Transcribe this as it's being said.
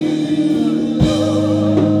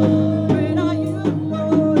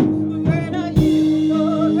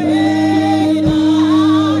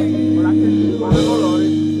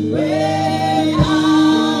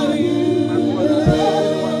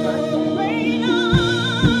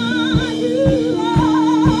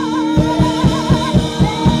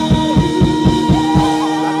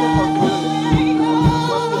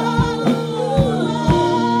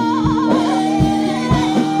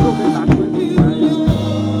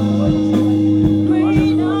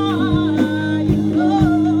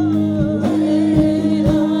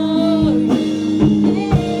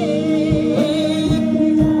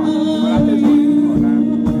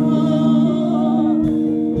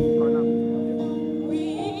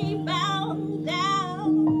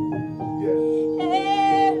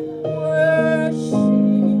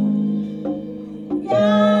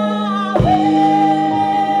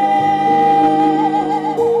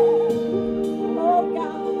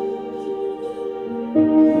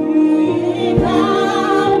We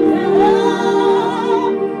bow down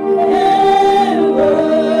and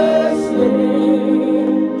worship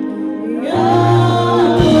Yahweh.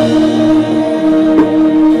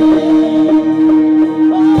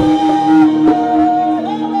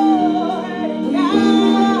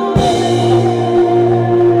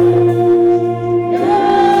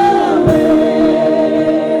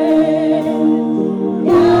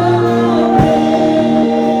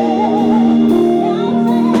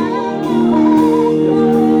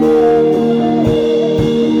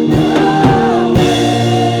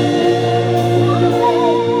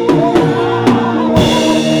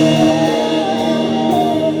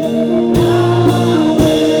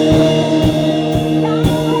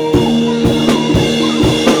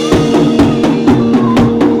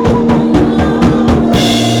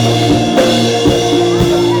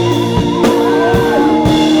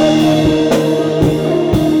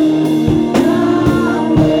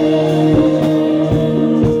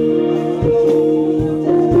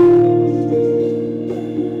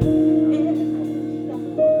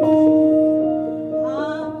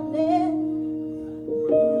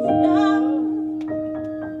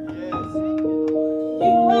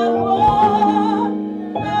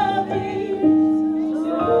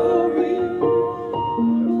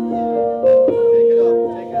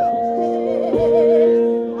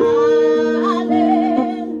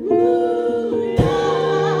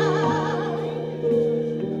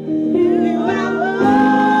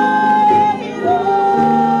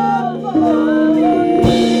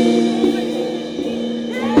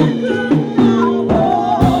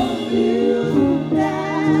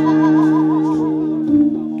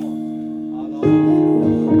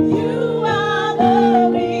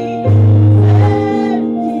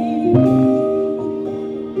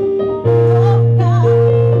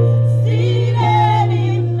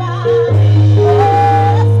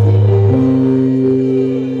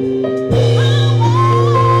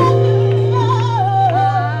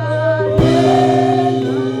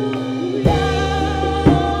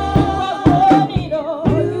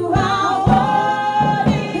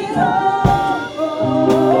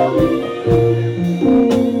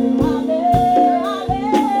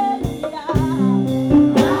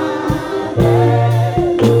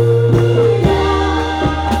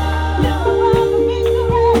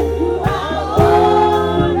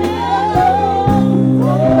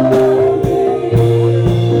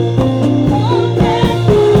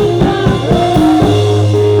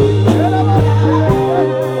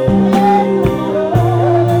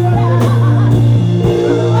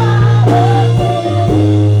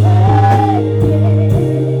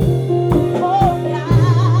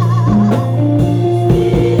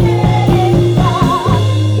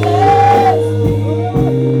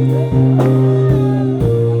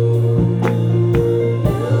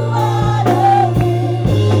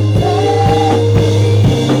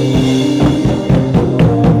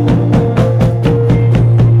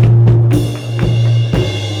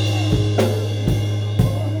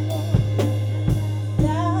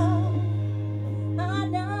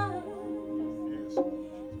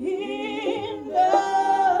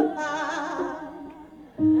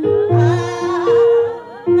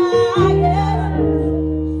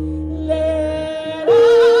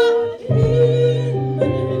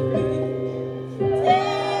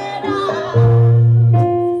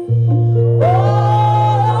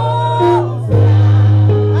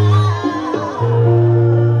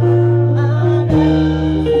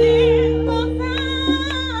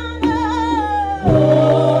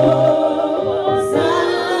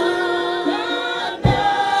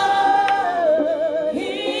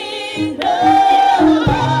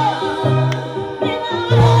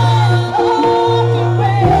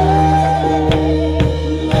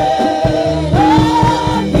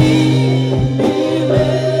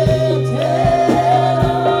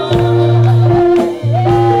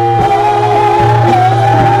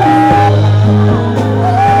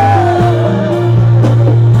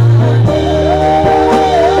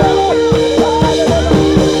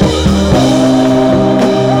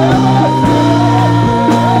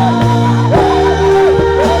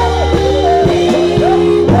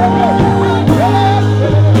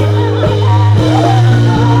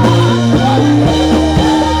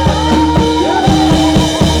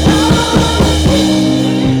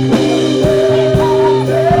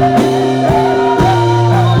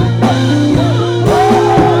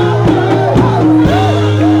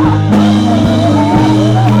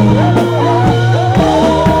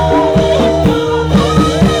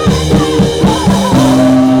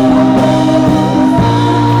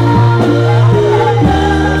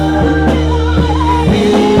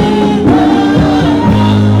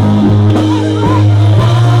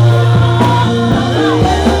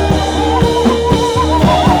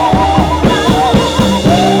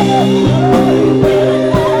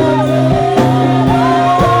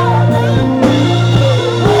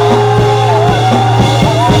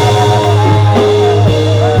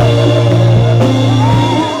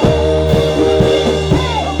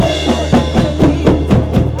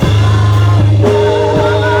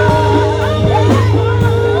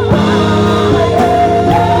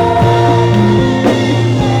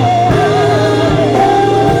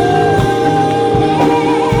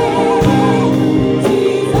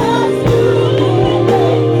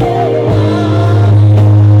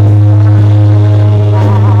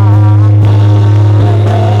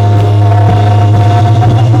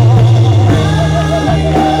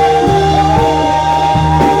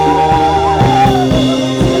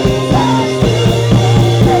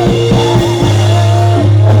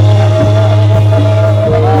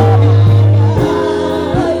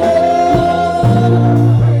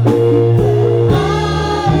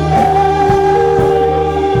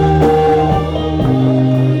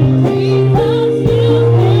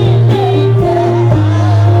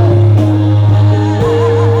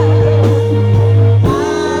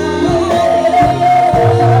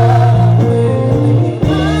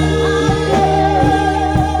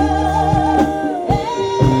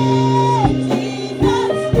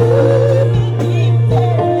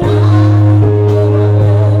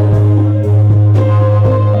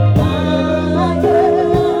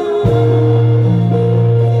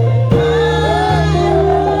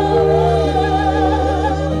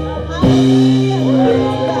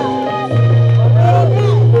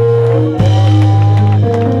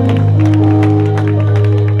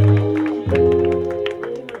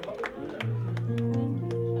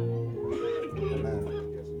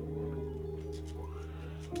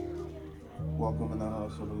 Welcome in the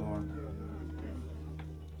house of the Lord.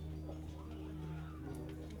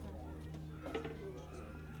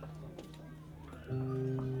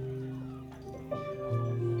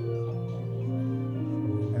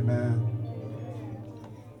 Amen.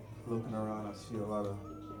 Looking around, I see a lot of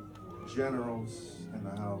generals in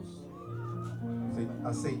the house.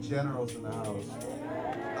 I say generals in the house.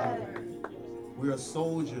 We are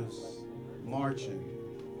soldiers marching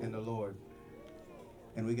in the Lord.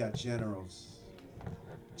 And we got generals.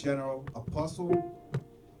 General Apostle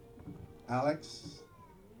Alex,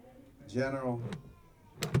 General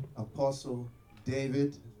Apostle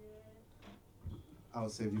David. I'll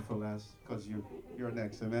save you for last because you're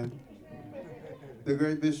next, amen. The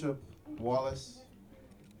great Bishop Wallace,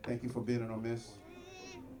 thank you for being in our midst.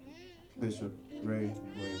 Bishop Ray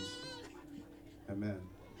Williams, amen.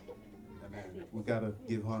 Amen. We gotta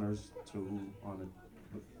give honors to who honor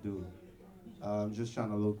due. I'm just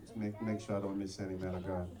trying to make sure I don't miss any man of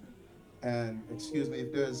God. And excuse me,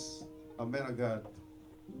 if there's a man of God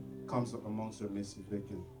comes amongst our midst, if they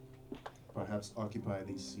can perhaps occupy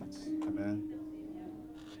these seats. Amen.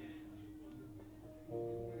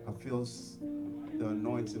 I feel the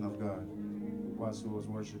anointing of God whilst we was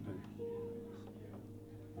worshiping.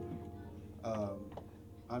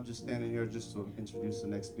 I'm just standing here just to introduce the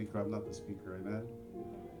next speaker. I'm not the speaker, amen.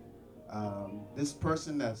 This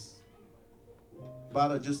person that's about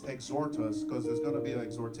to just exhort us, because there's going to be an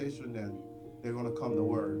exhortation, then they're going to come the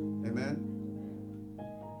word, amen.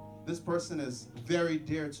 This person is very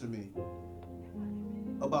dear to me.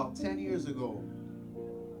 About 10 years ago,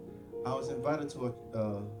 I was invited to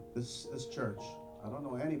this church. I don't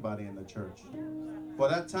know anybody in the church. For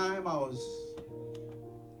that time, I was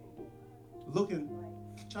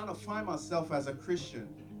trying to find myself as a Christian,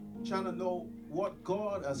 trying to know what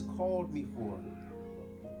God has called me for.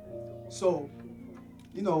 So,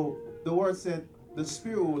 you know, the word said the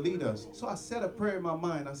Spirit will lead us. So I said a prayer in my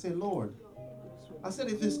mind. I said, Lord, I said,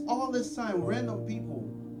 if it's all this time random people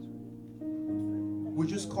would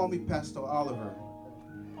just call me Pastor Oliver.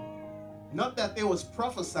 Not that they was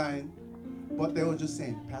prophesying, but they were just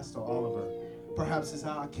saying, Pastor Oliver. Perhaps it's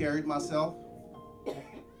how I carried myself.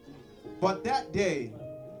 But that day,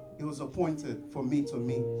 it was appointed for me to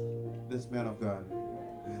meet this man of God.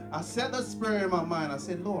 I said that prayer in my mind. I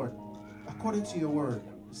said, Lord, according to your word,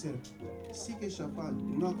 you said, seek it shall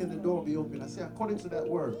find, knock and the door will be open. I said, according to that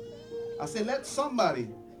word, I said, let somebody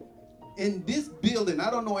in this building,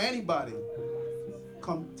 I don't know anybody,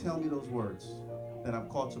 come tell me those words that I'm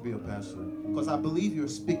called to be a pastor, because I believe you're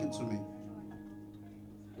speaking to me.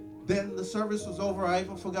 Then the service was over. I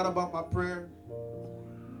even forgot about my prayer.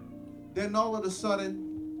 Then all of a sudden,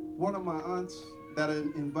 one of my aunts that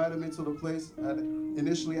invited me to the place had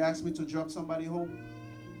initially asked me to drop somebody home.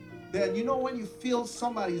 Then you know when you feel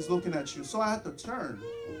somebody is looking at you. So I had to turn.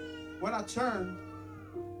 When I turned,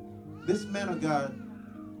 this man of God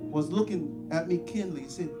was looking at me keenly. He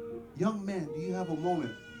said, young man, do you have a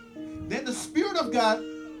moment? Then the Spirit of God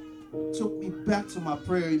took me back to my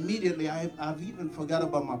prayer immediately. I've even forgot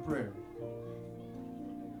about my prayer.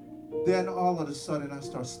 Then all of a sudden I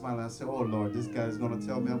start smiling. I said, oh Lord, this guy is going to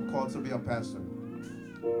tell me I'm called to be a pastor.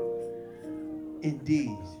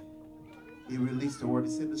 Indeed, he released the word.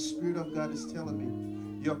 He said, the Spirit of God is telling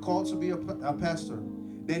me you're called to be a pastor.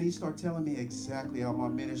 Then he started telling me exactly how my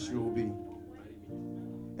ministry will be.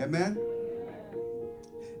 Amen.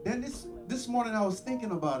 Then this morning I was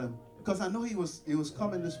thinking about him, because I know he was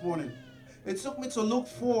coming this morning. It took me to Luke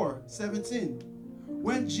 4:17,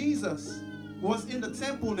 when Jesus was in the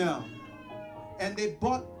temple now, and they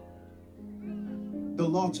brought the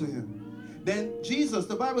law to him. Then Jesus,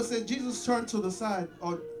 the Bible said Jesus turned to the side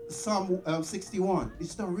on Psalm 61. He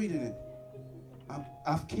started reading it.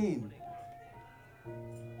 I've came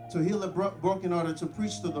to heal the broken hearted, to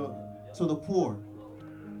preach to the poor.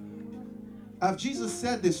 As Jesus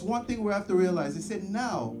said this, one thing we have to realize, he said,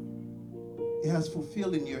 now it has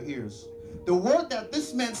fulfilled in your ears. The word that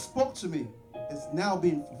this man spoke to me is now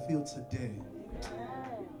being fulfilled today.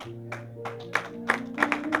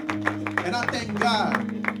 And I thank God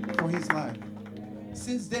for his life.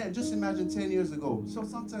 Since then, just imagine 10 years ago. So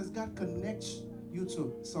sometimes God connects you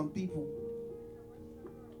to some people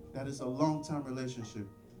that is a long-term relationship.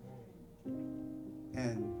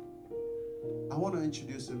 And I want to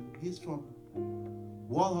introduce him. He's from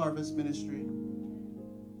Wall Harvest Ministry,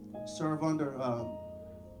 serve under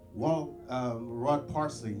Rod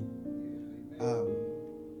Parsley.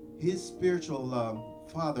 His spiritual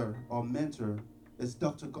father or mentor is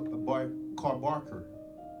Dr. Carl Barker,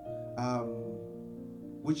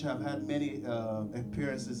 which have had many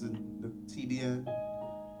appearances in the TBN,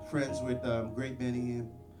 friends with great many.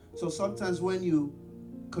 So sometimes when you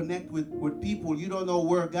connect with people, you don't know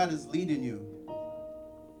where God is leading you.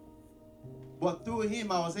 But through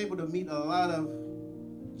him, I was able to meet a lot of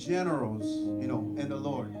generals, in the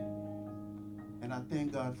Lord. And I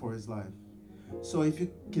thank God for his life. So if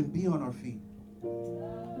you can be on our feet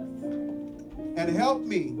and help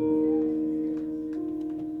me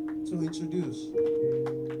to introduce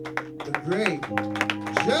the great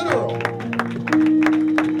General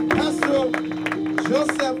Pastor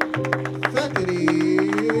Joseph Fekete.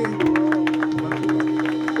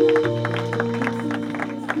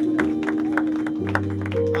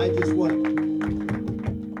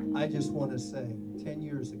 I just want to say, 10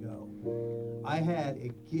 years ago, I had a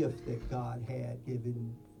gift that God had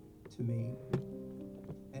given to me.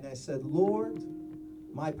 And I said, Lord,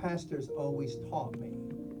 my pastors always taught me,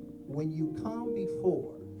 when you come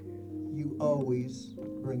before, you always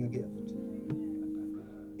bring a gift.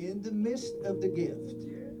 In the midst of the gift,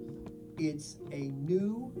 it's a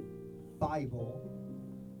new Bible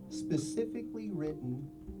specifically written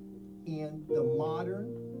in the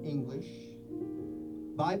modern English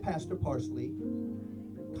by Pastor Parsley,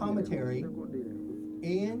 commentary,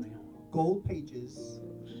 and gold pages,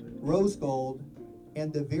 rose gold,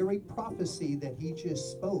 and the very prophecy that he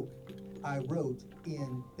just spoke, I wrote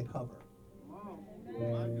in the cover.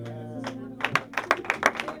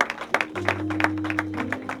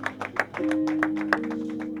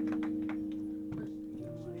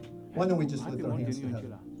 Why don't we just lift our hands to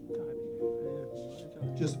heaven?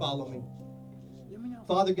 Just follow me.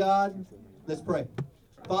 Father God, let's pray.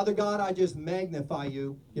 Father God, I just magnify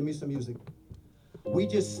you. Give me some music. We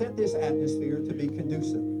just set this atmosphere to be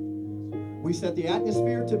conducive. We set the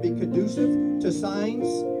atmosphere to be conducive to signs,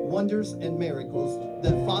 wonders, and miracles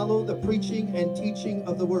that follow the preaching and teaching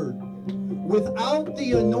of the word. Without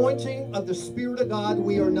the anointing of the Spirit of God,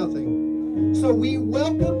 we are nothing. So we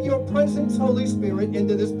welcome your presence, Holy Spirit,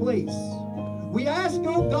 into this place. We ask,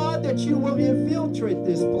 oh God, that you will infiltrate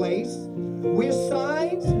this place with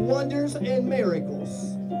signs, wonders, and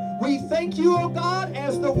miracles. We thank you, oh God,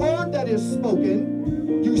 as the word that is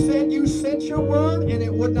spoken. You said you sent your word and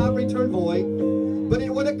it would not return void, but it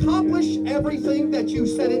would accomplish everything that you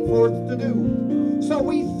set it forth to do. So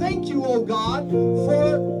we thank you, oh God,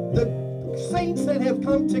 for the saints that have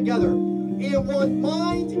come together in one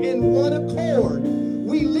mind and one accord.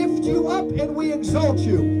 We lift you up and we exalt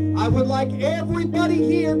you. I would like everybody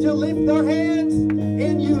here to lift their hands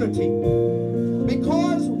in unity.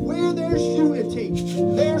 Because where there's unity,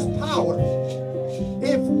 there's power.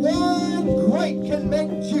 If one grape can make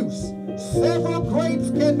juice, several grapes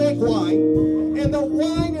can make wine, and the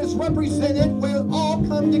wine is represented, we'll all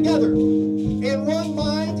come together in one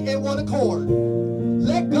mind and one accord.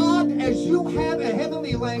 Let God, as you have a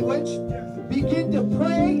heavenly language, begin to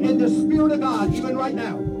pray in the Spirit of God, even right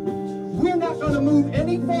now. We're not going to move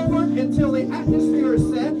any forward until the atmosphere is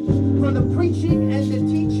set for the preaching and the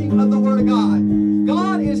teaching of the Word of God.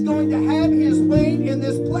 God is going to have his way in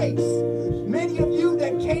this place. Many of you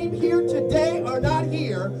that came here today are not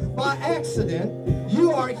here by accident.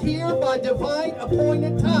 You are here by divine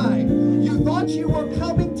appointed time. You thought you were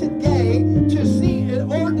coming today to see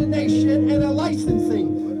an ordination and a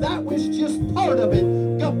licensing. That was just part of it.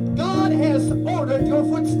 God has ordered your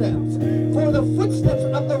footsteps. For the footsteps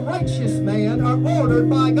of the righteous man are ordered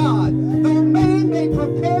by God. Though man may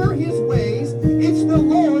prepare his ways, it's the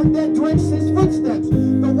Lord that directs his footsteps.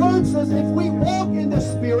 The word says if we walk in the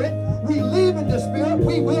Spirit, we live in the Spirit,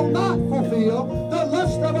 we will not fulfill the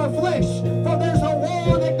lust of our flesh. For there's a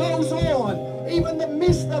war that goes on, even in the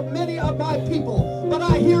midst of many of my people. But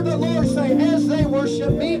I hear the Lord say, as they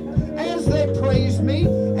worship me, as they praise me,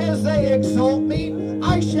 as they exalt me,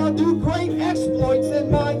 I shall do great exploits in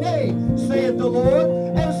my name, saith the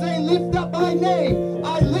Lord. As they lift up my name,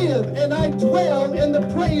 I live and I dwell in the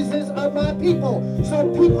praises of my people. So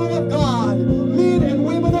people of God, men and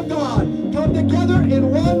women of God, come together in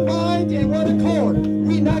one mind and one accord.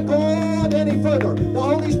 We not go on any further. The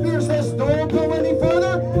Holy Spirit says don't go any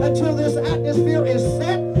further until this atmosphere is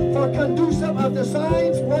set for conducive of the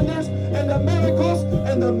signs, wonders, and the miracles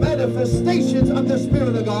and the manifestations of the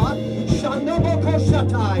Spirit of God.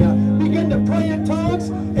 Begin to pray in tongues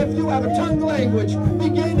if you have a tongue language.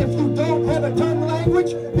 Begin if you don't have a tongue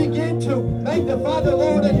language. Begin to magnify the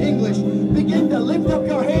Lord in English. Begin to lift up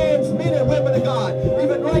your hands, men and women of God.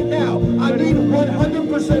 Even right now, I need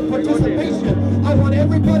 100% participation. I want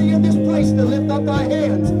everybody in this place to lift up thy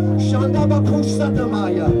hands.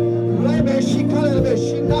 Shandabakusatamaya. Rebe shikalebe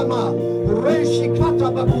shinama. Re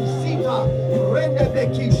shikata bakusita.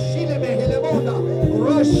 Rendebeki shilebe helebonda.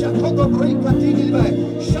 Russia, Togo Brika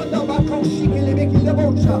Tigilbe, Shanda Bako Shikilebeki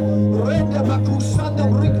Lebosha, Renda Baku Sanda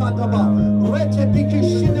Brika kataba. Rete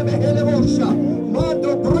pikishine behelebosha.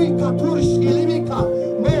 Mando brika turshi limika.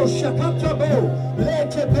 Mosha katabo.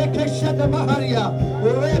 Lete bekeshana maharia.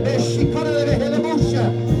 Rebe shikara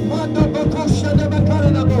behelebosha. Mando bokosha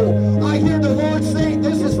nemakarabo. I hear the Lord say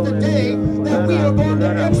this is the day that we are going to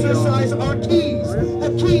exercise our keys.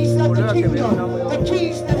 The keys of the kingdom. The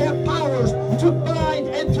keys that have powers to bind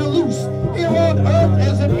and to loose here on earth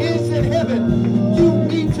as it is in heaven. You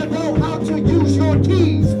need to know how to use your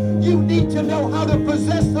keys. You need to know how to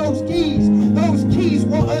possess those keys. Those keys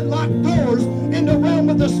will unlock doors in the realm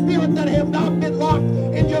of the spirit that have not been locked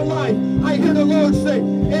in your life. I hear the Lord say,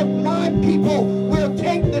 if my people will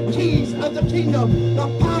take the keys of the kingdom, the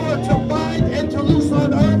power to bind and to loose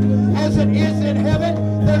on earth as it is in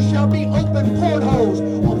heaven, there shall be open portholes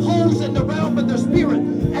of holes in the realm of the spirit.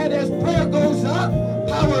 And as prayer goes up,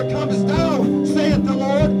 power comes down, saith the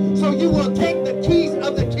Lord. So you will take the keys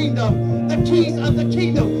of the kingdom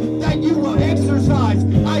that you will exercise.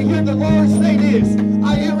 I hear the Lord say this.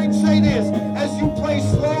 I hear him say this. As you pray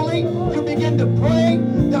slowly, you begin to pray.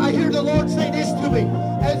 I hear the Lord say this to me.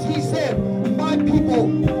 As he said, my people,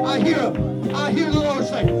 I hear the Lord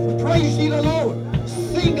say, praise ye the Lord.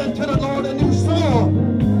 Sing unto the Lord a new song.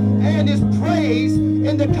 And his praise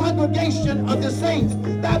in the congregation of the saints.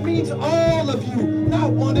 That means all of you,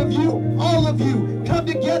 not one of you, all of you come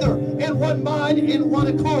together in one mind, in one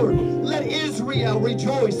accord. Let Israel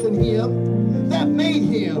rejoice in him that made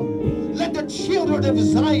him. Let the children of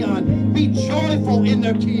Zion be joyful in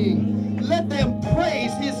their king. Let them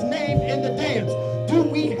praise his name in the dance. Do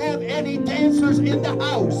we have any dancers in the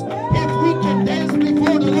house? If we can dance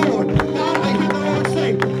before the Lord, God, I hear the Lord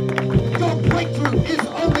say, your breakthrough is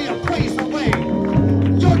only a praise away.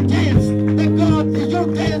 Your dance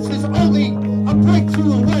is only a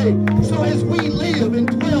breakthrough away. So as we live and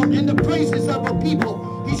dwell in the praises of a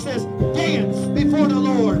people, he says, dance before the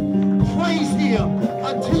Lord. Praise him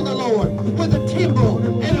unto the Lord with a timbrel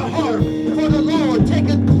and a harp. For the Lord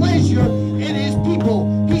taketh pleasure in his people.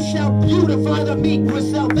 He shall beautify the meek with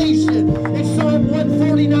salvation. In Psalm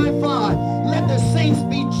 149:5, let the saints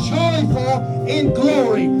be joyful in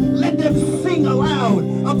glory. Let them sing aloud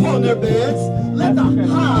upon their beds. Let the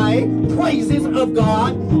high praises of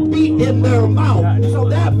God be in their mouth. So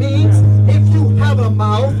that means if you have a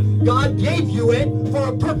mouth, God gave you it for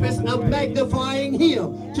a purpose of magnifying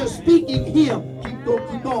him, just speaking him. Keep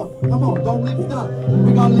on. Come on, don't lift it up.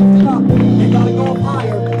 We gotta lift it up. They gotta go up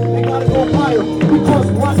higher. They gotta go up higher. Because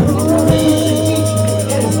what is going to teach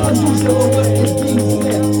is unusual what is being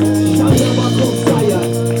said.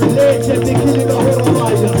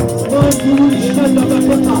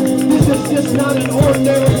 This is just not an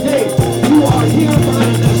ordinary day. You are here by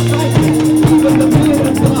an assignment. Even the men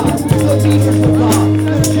of God, the leaders of God,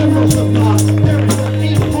 the generals of God, there is an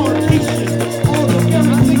impartation. All the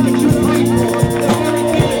very thing that you prayed for, the very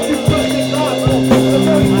thing that you trusted God for, the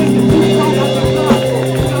very thing that you sought after God for.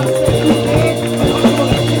 God said, you came, and I'm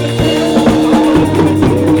going to give it to you. I'm going to give it to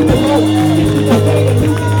you even more. This is the day that you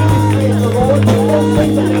can do this, says the Lord. Those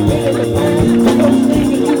things that have been in the past, those things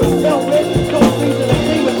that you have dealt with, those things that have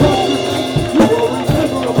came across you, you will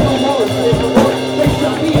remember of no more, says the Lord. They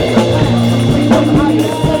shall be in your past. Because I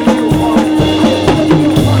have set you apart. I have set you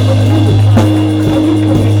apart with a new assignment, a new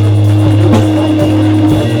commission, a new assignment, and a new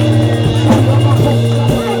commission.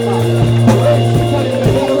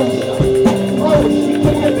 Oh, she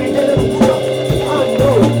can get the head of the truck. I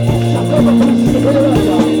know.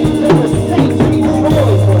 There were saints be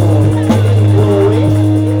joyful in glory.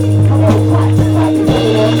 Come on, clap it for the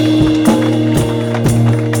Lord.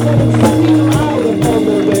 Let them sing aloud upon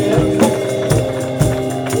their beds.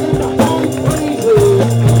 Let the high praises of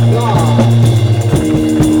God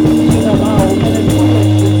be aloud and a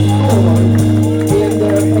two-edged sword in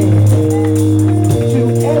their hands to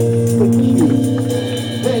execute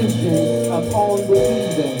vengeance upon the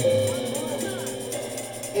heathen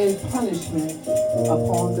and punishment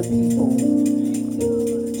upon the people,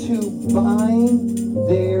 to bind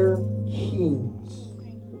their kings,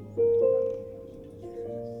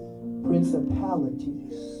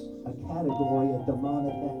 principalities, a category of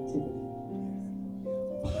demonic activity,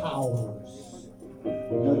 powers,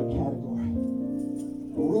 another category,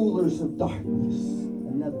 rulers of darkness,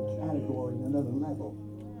 another category, another level,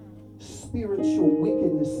 spiritual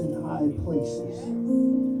wickedness in high places.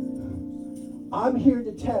 I'm here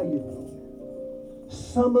to tell you,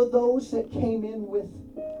 some of those that came in with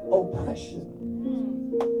oppression,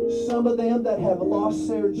 some of them that have lost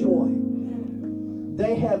their joy,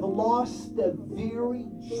 they have lost the very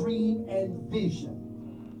dream and vision.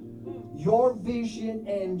 Your vision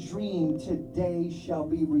and dream today shall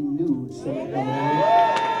be renewed, saith the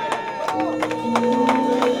Lord.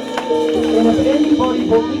 anybody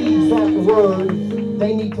believes that word,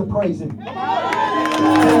 they need to praise Him. They need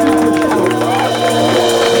to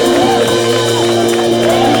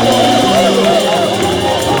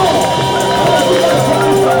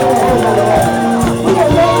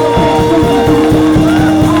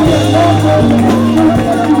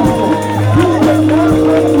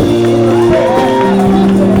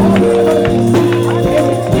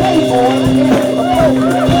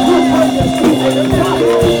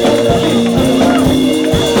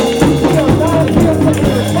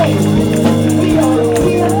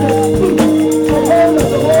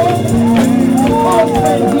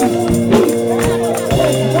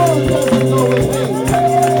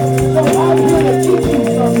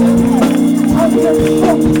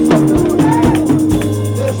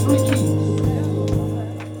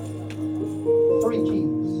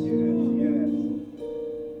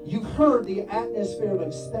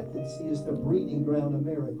is the breeding ground of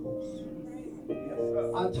miracles.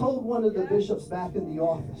 I told one of the bishops back in the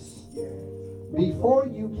office, before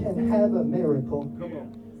you can have a miracle,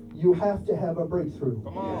 you have to have a breakthrough.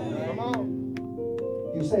 Come on.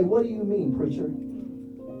 You say, what do you mean, preacher?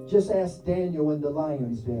 Just ask Daniel in the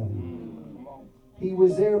lion's den. He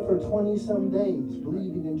was there for 20-some days,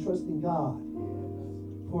 believing and trusting God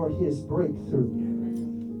for his breakthrough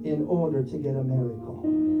in order to get a miracle.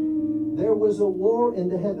 There was a war in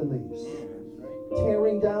the heavenlies,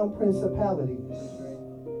 tearing down principalities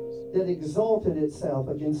that exalted itself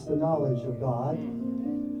against the knowledge of God.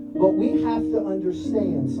 But we have to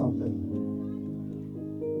understand something.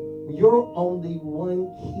 You're only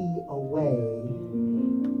one key away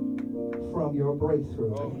from your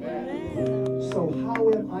breakthrough. So how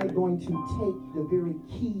am I going to take the very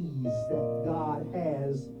keys that God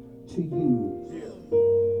has to use?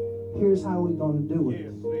 Ahere's how we're going to do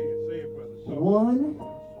it. One,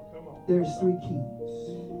 there's 3 keys.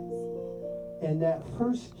 And that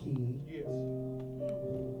first key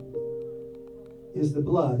is the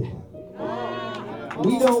blood.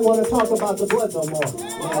 We don't want to talk about the blood no more,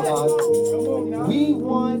 my God. We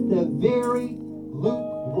want the very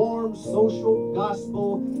lukewarm social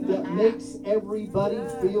gospel that makes everybody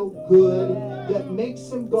feel good, that makes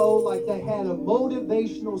them go like they had a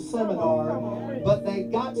motivational seminar, but they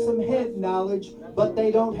got some head knowledge, but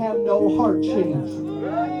they don't have no heart change.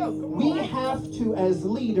 We have to, as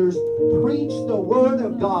leaders, preach the Word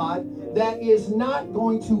of God that is not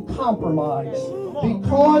going to compromise.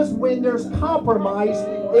 Because when there's compromise,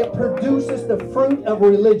 it produces the fruit of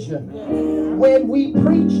religion. When we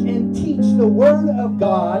preach and teach the Word of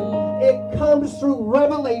God, it comes through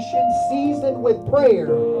revelation seasoned with prayer.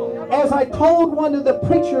 As I told one of the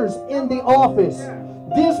preachers in the office,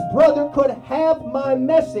 this brother could have my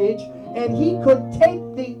message and he could take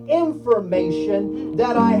the information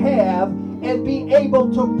that I have and be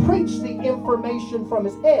able to preach the information from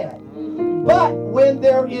his head. But when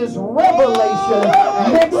there is revelation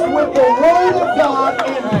mixed with the Word of God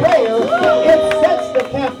and prayer, it sets the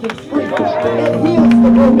captives free. It heals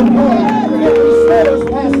the broken heart. It restores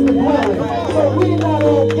past the dwelling. So we're not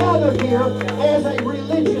all gathered here as a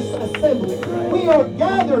religious assembly. We are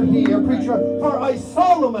gathered here, preacher, for a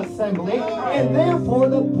solemn assembly, and therefore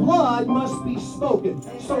the blood must be spoken.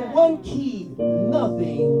 So one key,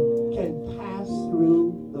 nothing can pass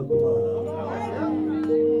through the blood.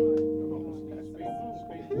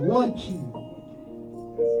 One key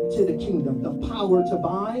to the kingdom, the power to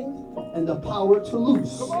bind and the power to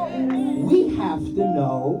loose. We have to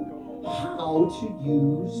know how to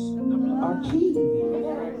use our key.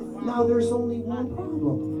 Now there's only one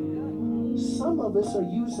problem. Some of us are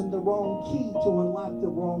using the wrong key to unlock the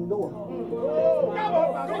wrong door.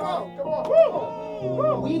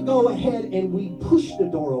 We go ahead and we push the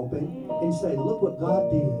door open and say, look what God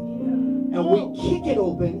did. And we kick it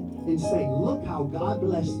open and say, look how God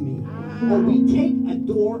blessed me. Or we take a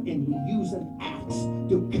door and we use an axe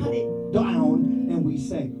to cut it down and we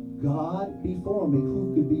say, God before me,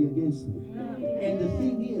 who could be against me? And the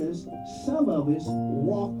thing is, some of us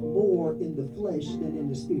walk more in the flesh than in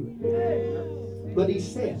the spirit. But he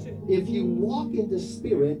said, if you walk in the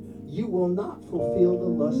spirit, you will not fulfill the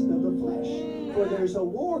lust of the flesh. For there's a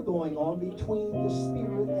war going on between the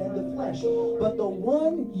spirit and the flesh. But the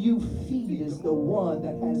one you feed is the one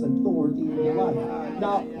that has authority in your life.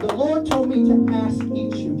 Now, the Lord told me to ask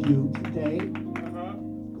each of you today,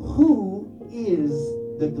 who is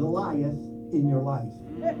the Goliath in your life?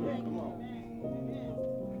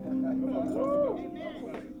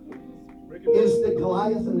 Is the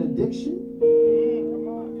Goliath an addiction?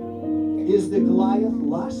 Is the Goliath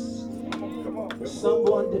lust?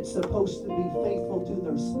 Someone that's supposed to be faithful to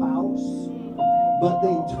their spouse, but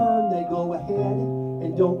they go ahead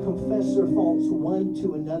and don't confess their faults one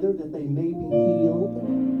to another that they may be healed.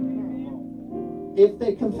 If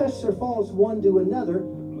they confess their faults one to another,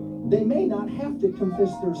 they may not have to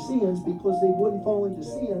confess their sins because they wouldn't fall into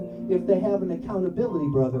sin if they have an accountability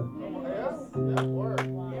brother.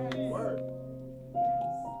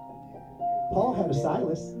 Paul had a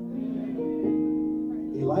Silas.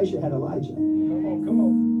 Elisha had Elijah. Come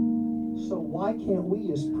on. So why can't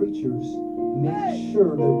we as preachers make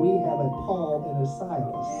sure that we have a Paul and a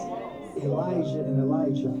Silas, Elijah and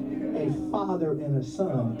Elijah, a father and a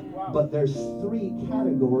son? But there's three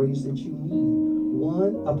categories that you need.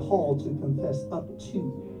 One, a Paul to confess up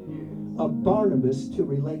to, a Barnabas to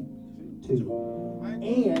relate to,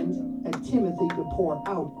 and a Timothy to pour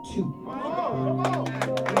out to.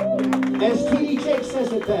 As T.D. Jakes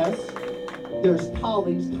says it best, there's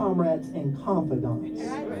colleagues, comrades, and confidants.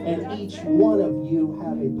 And each one of you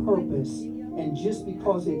have a purpose. And just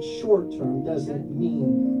because it's short term doesn't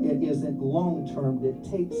mean it isn't long term. That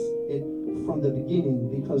takes it from the beginning,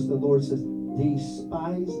 because the Lord says,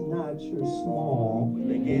 despise not your small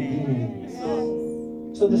beginnings.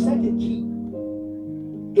 So the second key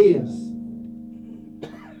is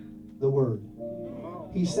the word.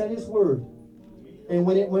 He said his word. And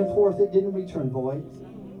when it went forth, it didn't return void,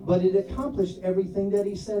 but it accomplished everything that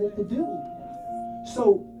he said it could do.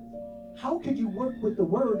 So how could you work with the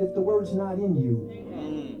word if the word's not in you?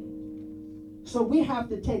 So we have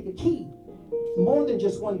to take a key. More than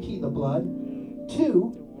just one key, the blood.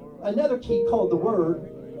 Two, another key called the word.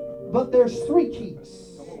 But there's three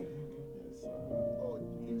keys.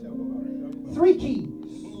 Three keys.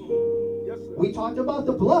 We talked about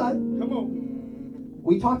the blood. Come on.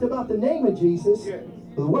 We talked about the name of Jesus.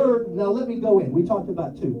 The word. Now let me go in. We talked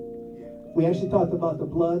about two. We actually talked about the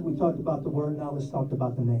blood. We talked about the word. Now let's talk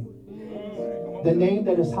about the name. The name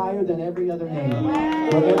that is higher than every other name.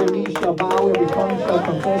 Where every knee shall bow, every tongue shall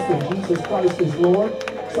confess that Jesus Christ is Lord.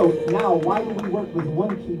 So now, why do we work with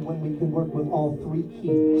one key when we can work with all three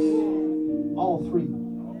keys? All three.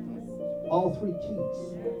 All three keys.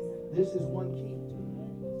 This is one key.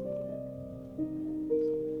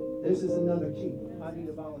 This is another key. I need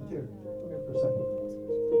a volunteer. Come here for a second.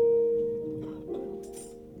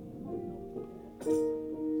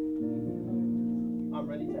 I'm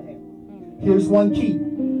ready to handle. Here's one key.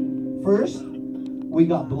 First, we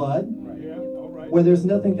got blood, where there's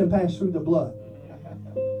nothing can pass through the blood.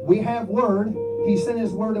 We have word. He sent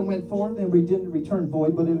his word and went forth, and we didn't return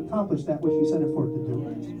void, but it accomplished that which he sent it forth to do.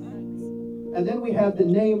 And then we have the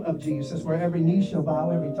name of Jesus, where every knee shall bow,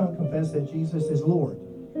 every tongue confess that Jesus is Lord.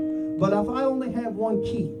 But if I only have one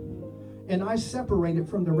key, and I separate it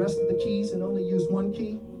from the rest of the keys and only use one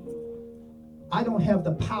key, I don't have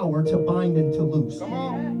the power to bind and to loose. Come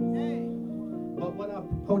on. But when I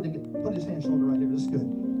put his hand shoulder right here, this is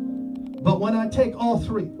good. But when I take all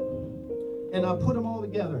three and I put them all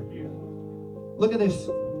together, look at this.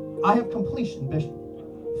 I have completion, Bishop.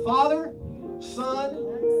 Father, Son,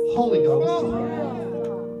 Holy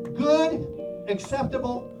Ghost. Good,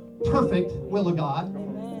 acceptable, perfect will of God.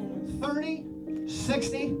 30,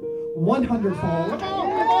 60, 100-fold.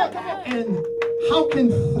 And how can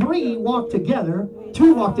three walk together,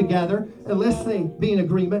 two walk together, unless they be in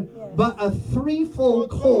agreement, but a threefold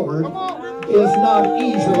cord is not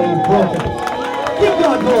easily broken. Give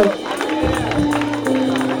God glory.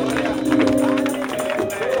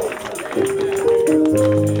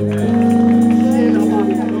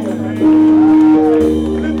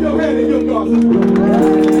 Lift your hand and give God some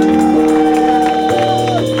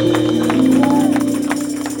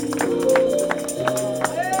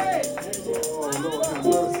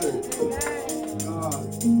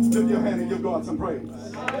God some praise.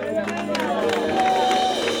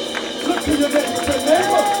 Look to your neighbor. Say,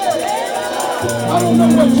 neighbor, I don't know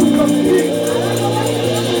what you come to hear.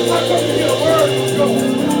 I come to hear a word from God.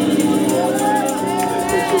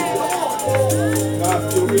 I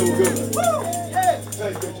feel real good.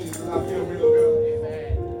 Thank you, Jesus. I feel real good.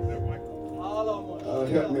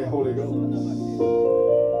 Help me, Holy Ghost.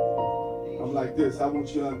 I'm like this. I want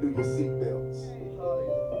you to undo your seatbelts.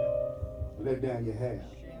 Let down your hair.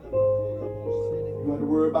 You don't have to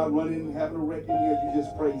worry about running and having a wreck in here if you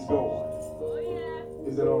just praise God.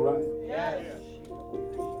 Is that all right? Yes.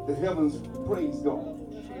 The heavens praise God.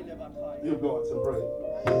 Give God some praise.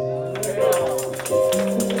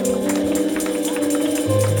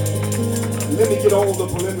 Let me get all the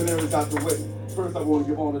preliminaries out the way. First, I want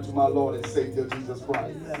to give honor to my Lord and Savior, Jesus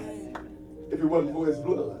Christ. If it wasn't for his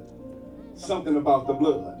blood, something about the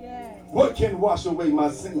blood. What can wash away my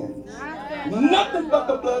sins? Nothing but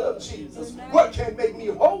the blood of Jesus. What can make me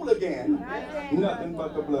whole again? Nothing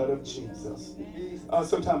but the blood of Jesus.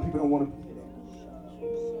 Sometimes people don't want to.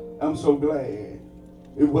 I'm so glad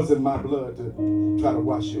it wasn't my blood to try to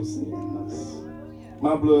wash your sins.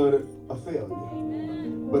 My blood a failure.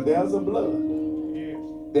 But there's a blood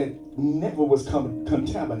that never was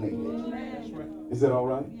contaminated. Is that all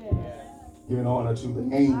right? Giving honor to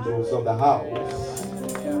the angels of the house.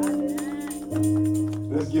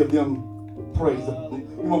 Let's give them praise.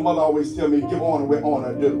 My mother always tell me, give honor where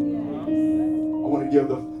honor due. I want to give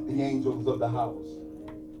the angels of the house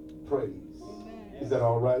praise. Is that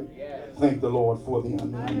all right? Thank the Lord for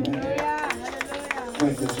them. Amen.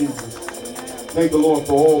 Thank you, Jesus. Thank the Lord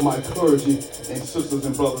for all my clergy and sisters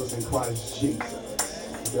and brothers in Christ Jesus.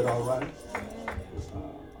 Is that all right?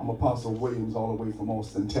 I'm Apostle Williams, all the way from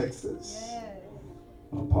Austin, Texas.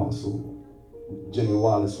 Apostle Jenny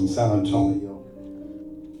Wallace from San Antonio.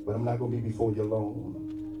 But I'm not going to be before you long.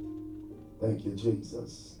 Thank you,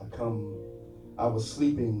 Jesus. I was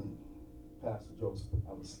sleeping, Pastor Joseph,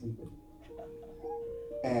 I was sleeping.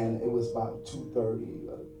 And it was about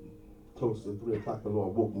 2:30, close to 3 o'clock, the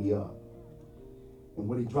Lord woke me up. And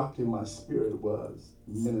what he dropped in my spirit was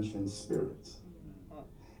ministering spirits.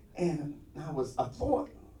 And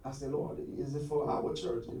I said, Lord, is it for our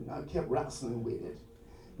church? And I kept wrestling with it.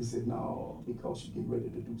 He said, no, because you get ready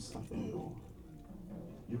to do something, Lord.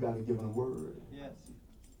 You got to give them a word. Yes.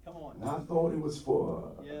 Come on. And I thought it was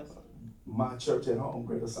for my church at home,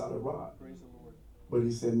 Greater Solid Rock. Praise the Lord. But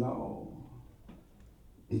he said, no.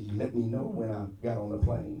 He let me know when I got on the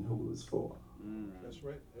plane who it was for. That's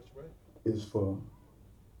right. That's right. It's for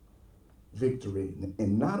victory.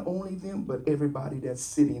 And not only them, but everybody that's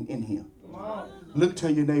sitting in here. Look to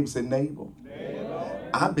your neighbor and say, neighbor,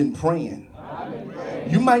 I've been praying.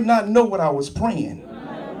 You might not know what I was praying.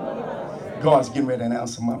 God's getting ready to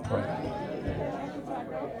answer my prayer.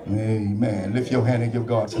 Amen. Lift your hand and give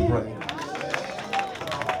God some praise.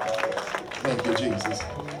 Thank you, Jesus.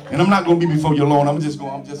 And I'm not going to be before you long. I'm just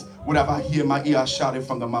whatever I hear in my ear, I shout it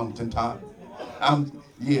from the mountaintop. I'm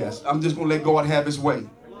just going to let God have his way.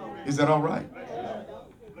 Is that all right?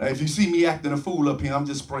 If you see me acting a fool up here, I'm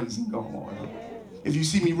just praising God. If you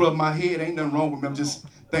see me rub my head, ain't nothing wrong with me. I'm just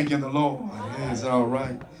thanking the Lord. Yeah, is that all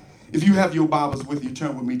right? If you have your Bibles with you,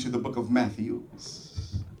 turn with me to the book of Matthew.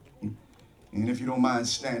 And if you don't mind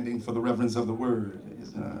standing for the reverence of the word.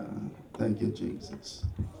 Thank you, Jesus.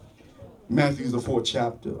 Matthew, the 4th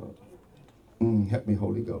chapter. Help me,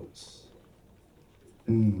 Holy Ghost.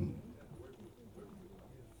 And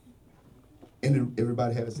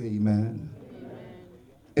everybody have to say amen.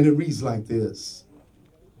 And it reads like this.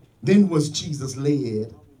 Then was Jesus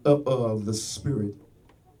led up of the Spirit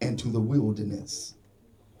into the wilderness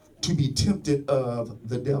to be tempted of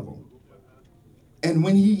the devil. And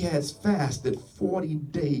when he has fasted 40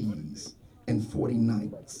 days and 40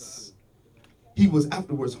 nights, he was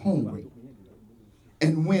afterwards hungry.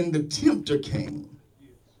 And when the tempter came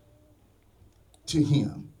to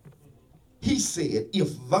him, he said,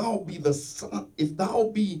 if thou be the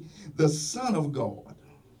Son of God,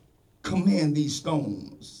 command these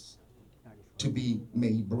stones to be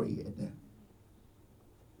made bread.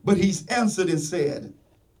 But he answered and said,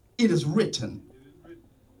 it is written,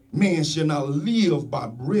 man shall not live by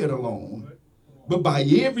bread alone, but by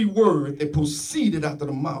every word that proceeded out of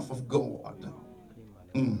the mouth of God.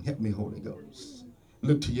 Help me, Holy Ghost.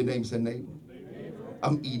 Look to your neighbor and say, neighbor,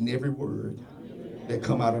 I'm eating every word that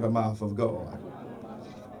come out of the mouth of God.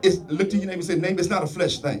 Look to your neighbor and say, neighbor, it's not a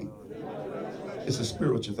flesh thing. It's a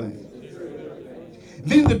spiritual thing.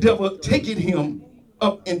 Then the devil taketh him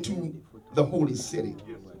up into the holy city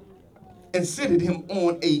and seated him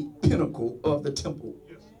on a pinnacle of the temple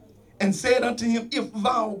and said unto him, if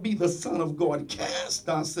thou be the Son of God, cast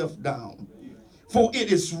thyself down. For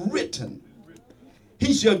it is written,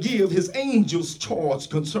 he shall give his angels charge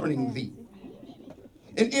concerning thee.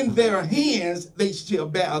 And in their hands they shall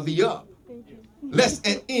bear thee up, lest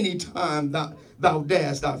at any time thou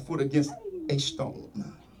dash thy foot against a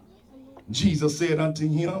stone. Jesus said unto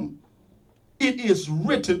him, it is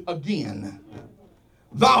written again,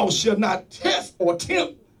 thou shalt not test or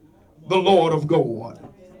tempt the Lord of God.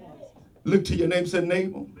 Look to your neighbor and say,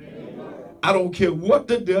 neighbor, I don't care what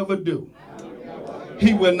the devil do.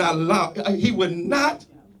 He will not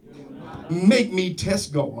make me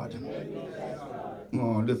test God.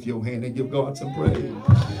 Oh, lift your hand and give God some praise.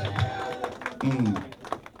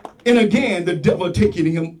 And again, the devil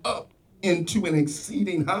taking him up into an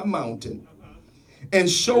exceeding high mountain and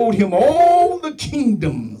showed him all the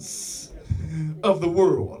kingdoms of the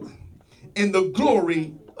world and the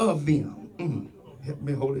glory of them. Help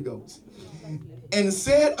me, Holy Ghost. And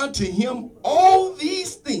said unto him, all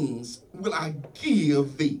these things will I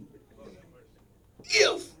give thee,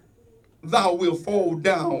 if thou wilt fall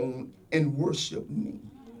down and worship me.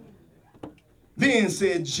 Then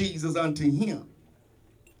said Jesus unto him,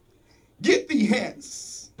 get thee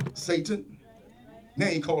hence, Satan. Now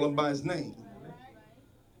he called him by his name.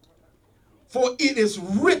 For it is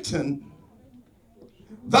written,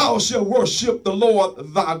 thou shalt worship the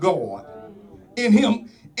Lord thy God. In him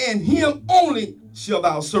and him only shalt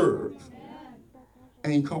thou serve.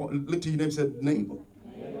 Ain't called, look to your neighbor and said, neighbor.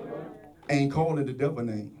 Ain't calling the devil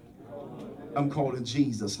name. I'm calling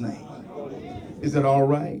Jesus' name. Is that all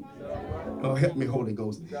right? Oh, help me, Holy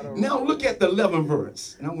Ghost. Now look at the 11th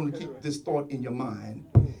verse. And I want to keep this thought in your mind.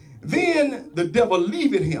 Then the devil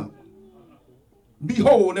leaveth him.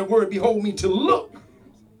 Behold, that word behold means to look.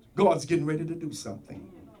 God's getting ready to do something.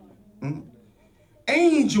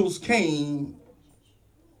 Angels came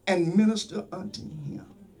and ministered unto him.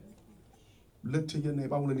 Look to your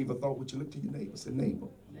neighbor. I want to leave a thought with you. Look to your neighbor. Say, neighbor,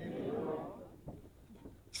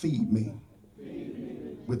 feed me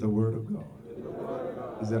with the word of God.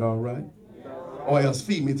 Is that all right? Or else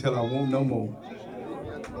feed me till I won't no more.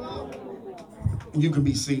 You can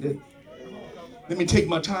be seated. Let me take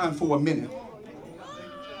my time for a minute.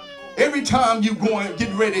 Every time you going,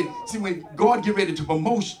 getting ready, see, when God get ready to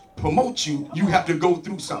promote you, you have to go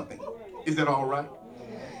through something. Is that all right?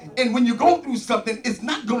 And when you go through something, it's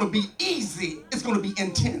not going to be easy. It's going to be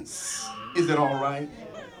intense. Is it all right?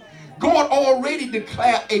 God already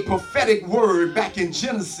declared a prophetic word back in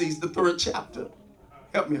Genesis, the 3rd chapter.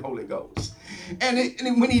 Help me, Holy Ghost. And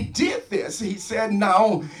when he did this, he said,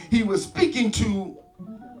 now he was speaking to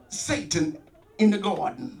Satan in the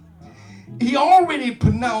garden. He already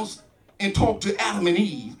pronounced and talked to Adam and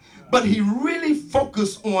Eve, but he really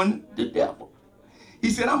focused on the devil. He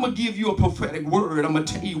said, I'm going to give you a prophetic word. I'm going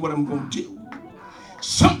to tell you what I'm going to do.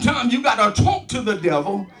 Sometimes you got to talk to the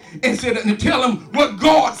devil and tell him what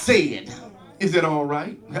God said. Is it all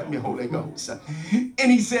right? Help me, Holy Ghost. And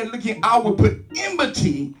he said, look here, I will put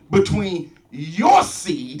enmity between your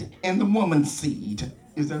seed and the woman's seed.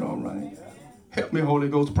 Is that all right? Help me, Holy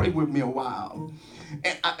Ghost. Pray with me a while.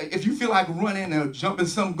 And if you feel like running or jumping,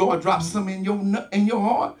 some God drops something in your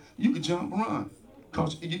heart, you can jump and run.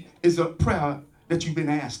 Because it's a prayer that you've been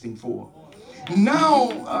asking for.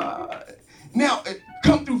 Now,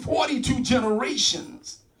 come through 42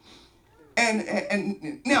 generations.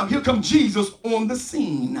 And now here comes Jesus on the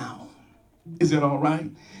scene now. Is it all right?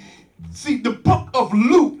 See, the book of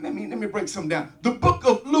Luke, let me break something down. The book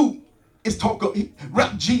of Luke is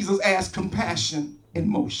wrapped Jesus as compassion in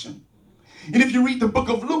motion. And if you read the book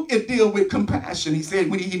of Luke, it deals with compassion. He said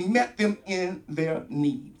when he met them in their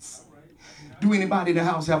needs. Do anybody in the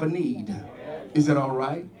house have a need? Is it all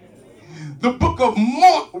right? The book of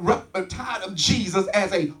Mark wrapped the title of Jesus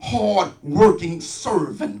as a hard-working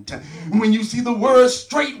servant. When you see the word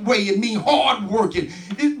straightway, it means hard-working.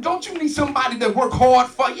 Don't you need somebody that work hard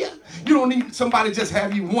for you? You don't need somebody just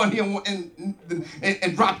have you one here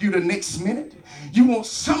and drop you the next minute. You want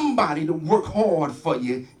somebody to work hard for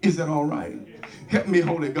you. Is that all right? Help me,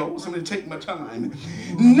 Holy Ghost. I'm going to take my time.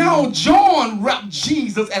 Now, John wrapped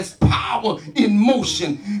Jesus as power in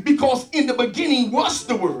motion because in the beginning was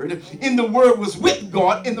the Word, and the Word was with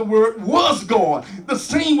God, and the Word was God. The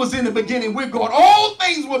same was in the beginning with God. All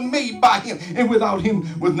things were made by Him, and without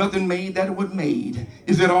Him was nothing made that was made.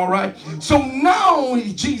 Is it all right? So now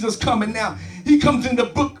Jesus coming now. He comes in the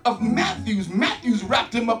book of Matthew. Matthew's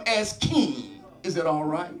wrapped him up as king. Is it all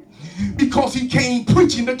right? Because he came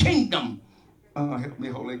preaching the kingdom. Help me,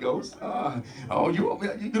 Holy Ghost.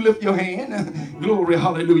 You lift your hand. Glory,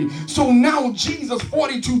 hallelujah. So now Jesus,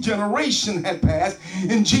 42 generations had passed,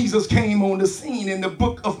 and Jesus came on the scene in the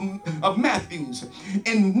book of Matthew.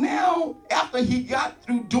 And now, after he got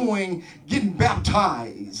through getting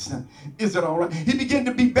baptized, is it all right? He began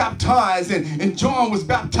to be baptized, and John was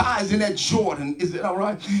baptized in that Jordan. Is it all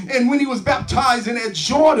right? And when he was baptized in that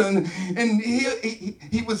Jordan, and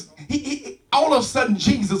all of a sudden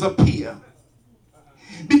Jesus appeared.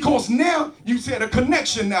 Because now you said a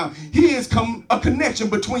connection now. Here has come a connection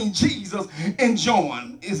between Jesus and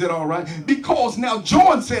John. Is it all right? Because now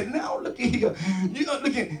John said, now look at here.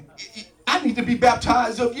 Look at, I need to be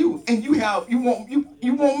baptized of you. And you want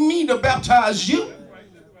me to baptize you.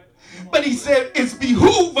 But he said, it's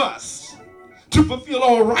behoove us to fulfill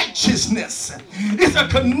all righteousness. It's a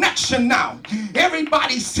connection now.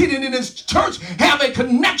 Everybody sitting in this church have a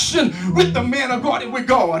connection with the man of God and with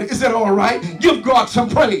God. Is that all right? Give God some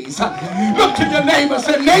praise. Look to your neighbor and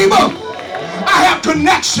say, neighbor, I have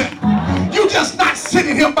connection. You just not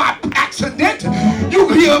sitting here by accident. You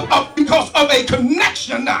here because of a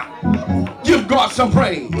connection now. Give God some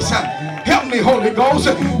praise. Help me, Holy Ghost.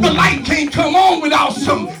 The light can't come on without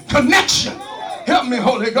some connection. Help me,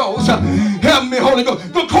 Holy Ghost. Help me, Holy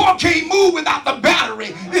Ghost. The cord can't move without the battery.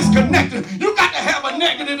 It's connected. You got to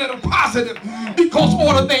negative and a positive because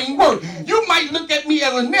order thing work. You might look at me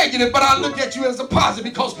as a negative, but I look at you as a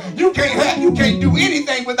positive because you can't do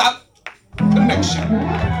anything without connection.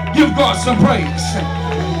 Give God some praise.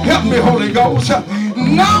 Help me, Holy Ghost.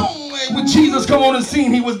 Now, when Jesus come on the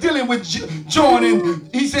scene, he was dealing with John,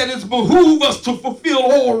 and he said it's behoove us to fulfill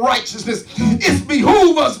all righteousness. It's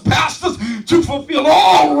behoove us, pastors, to fulfill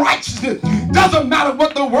all righteousness. Doesn't matter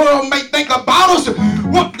what the world may think about us,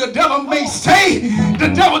 what the devil may say.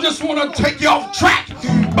 The devil just want to take you off track.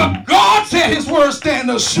 But God said his word stand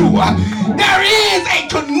assured. There is a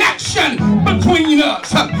connection between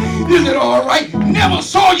us. Is it all right? Never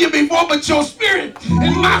saw you before, but your spirit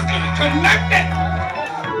and my spirit connected.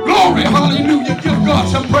 Glory, hallelujah. Give God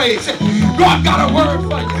some praise. God got a word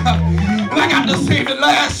for you. And I got to save it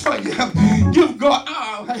last for you. Give God,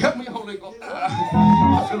 help me, Holy Ghost.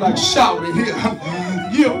 I feel like shouting here.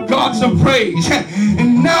 Give God some praise.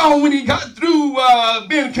 And now when he got through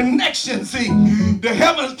being connection, see, the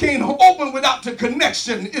heavens can't open without the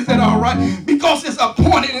connection. Is that all right? Because it's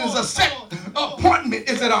appointed, it's a set appointment.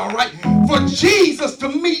 Is it all right? For Jesus to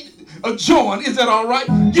meet John, is that all right?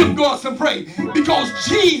 Give God some praise. Because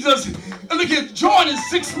Jesus, look at John is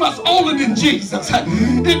 6 months older than Jesus.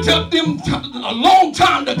 It took them a long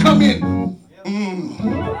time to come in.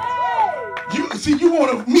 You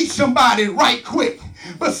want to meet somebody right quick.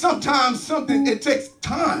 But sometimes it takes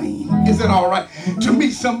time, is it all right, to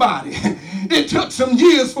meet somebody. It took some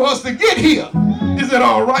years for us to get here. Is it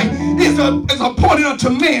all right? It's appointed unto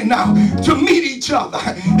men now to meet each other.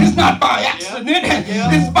 It's not by accident.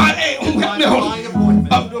 It's by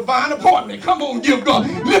a divine appointment. Come on, give God.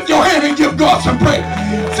 Lift your hand and give God some praise.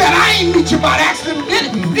 Said, I ain't meet you by accident.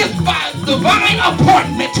 It's by divine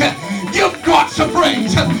appointment. Give God some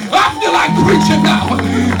praise. I feel like preaching now.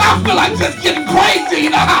 I feel like just getting crazy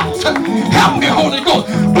in the house. Help me, Holy Ghost.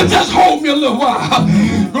 But just hold me a little while.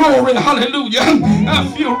 Glory, hallelujah.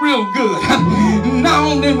 I feel real good.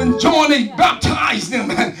 Now and then when John, they baptized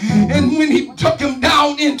him. And when he took him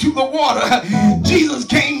down into the water, Jesus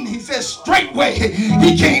came, he said, straightway.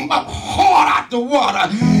 He came up hard out the water.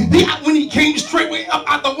 When he came straightway up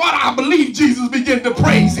out the water, I believe Jesus began to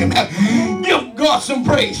praise him. Give God some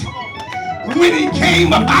praise. When he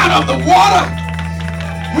came up out of the water,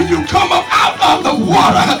 when you come up out of the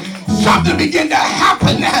water, something began to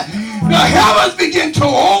happen. The heavens begin to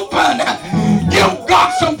open. Give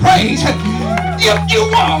God some praise. If you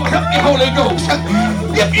want, help me, Holy Ghost.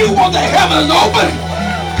 If you want the heavens open,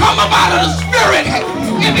 come up out of the spirit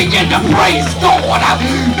and begin to praise God.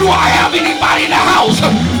 Do I have anybody in the house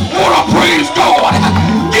want to praise God?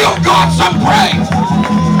 Give God some praise.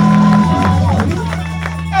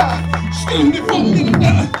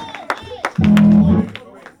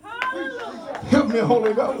 Help me,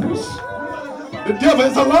 Holy Ghost. The devil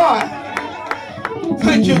is alive.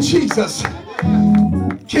 Thank you, Jesus.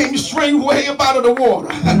 Came straight way up out of the water.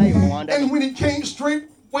 And when he came straight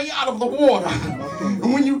way out of the water,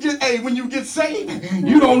 and when you get saved,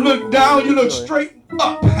 you don't look down, you look straight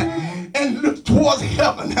up and look towards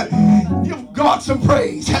heaven. Give God some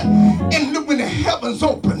praise. And look when the heavens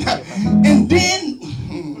open. And then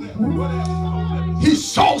he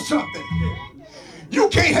saw something. You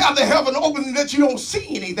can't have the heaven open that you don't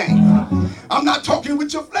see anything. I'm not talking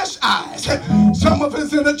with your flesh eyes. Some of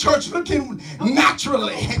us in the church looking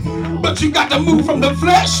naturally, but you got to move from the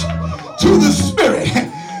flesh to the spirit.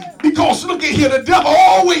 Because look at here, the devil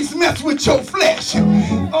always mess with your flesh.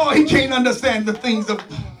 Oh, he can't understand the things of.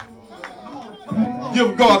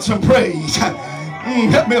 Give God some praise.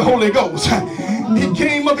 Help me, Holy Ghost. He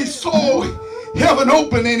came up, he saw heaven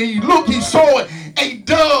open, and he looked, he saw a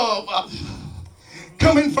dove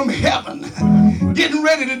coming from heaven, getting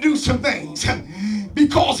ready to do some things,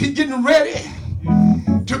 because he's getting ready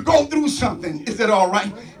to go through something. Is that all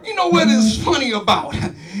right? You know what is funny about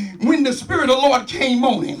when the Spirit of the Lord came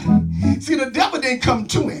on him? See, the devil didn't come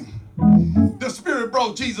to him. The Spirit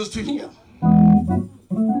brought Jesus to him.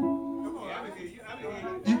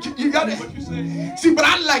 You got it. See, but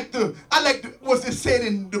I like what's it said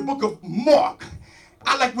in the book of Mark.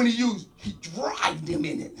 I like when he drived him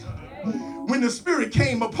in it. When the Spirit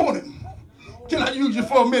came upon him. Can I use you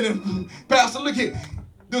for a minute, Pastor? Look here.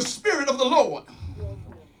 The Spirit of the Lord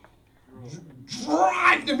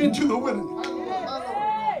drived him into the wilderness.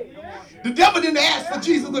 The devil didn't ask for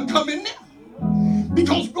Jesus to come in there,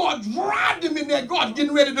 because God drived him in there. God's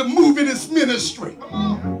getting ready to move in his ministry.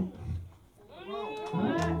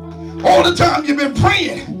 All the time you've been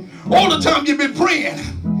praying,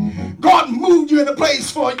 God moved you in a place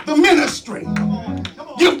for the ministry.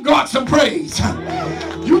 Give God some praise.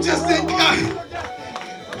 You just didn't.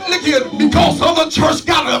 Look here, because other church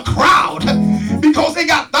got a crowd, because they got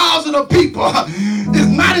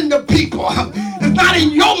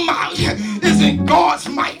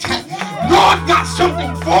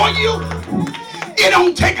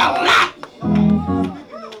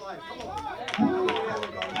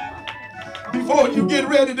you get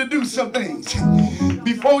ready to do some things,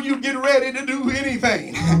 before you get ready to do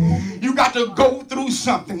anything, you got to go through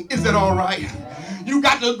something. Is it all right? You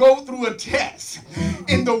got to go through a test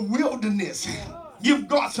in the wilderness. Give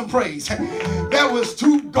God some praise. There was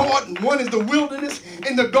two gardens. One is the wilderness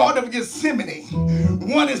and the Garden of Gethsemane.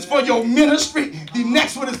 One is for your ministry. The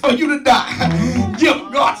next one is for you to die.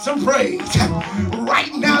 Give God some praise.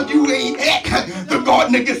 Right now you ain't at the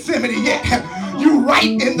Garden of Gethsemane yet. You right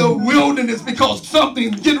in the wilderness because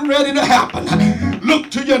something's getting ready to happen.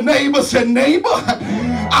 Look to your neighbor. Say, neighbor,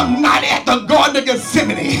 I'm not at the Garden of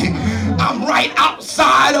Gethsemane. I'm right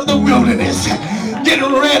outside of the wilderness,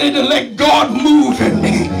 getting ready to let God move in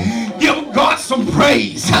me. Give God some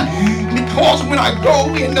praise. Because when I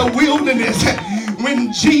go in the wilderness,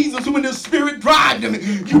 when the Spirit drives him,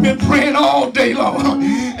 you've been praying all day long.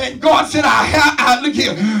 And God said, look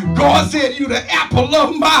here. God said, you the apple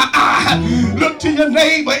of my eye. Look to your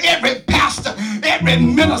neighbor, every pastor, every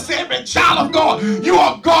minister, every child of God. You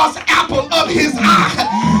are God's apple of his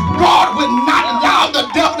eye. God will not allow the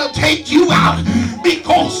devil to take you out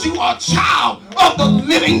because you are a child of the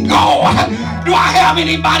living God. Do I have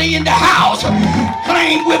anybody in the house?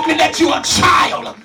 Claim with me that you're a child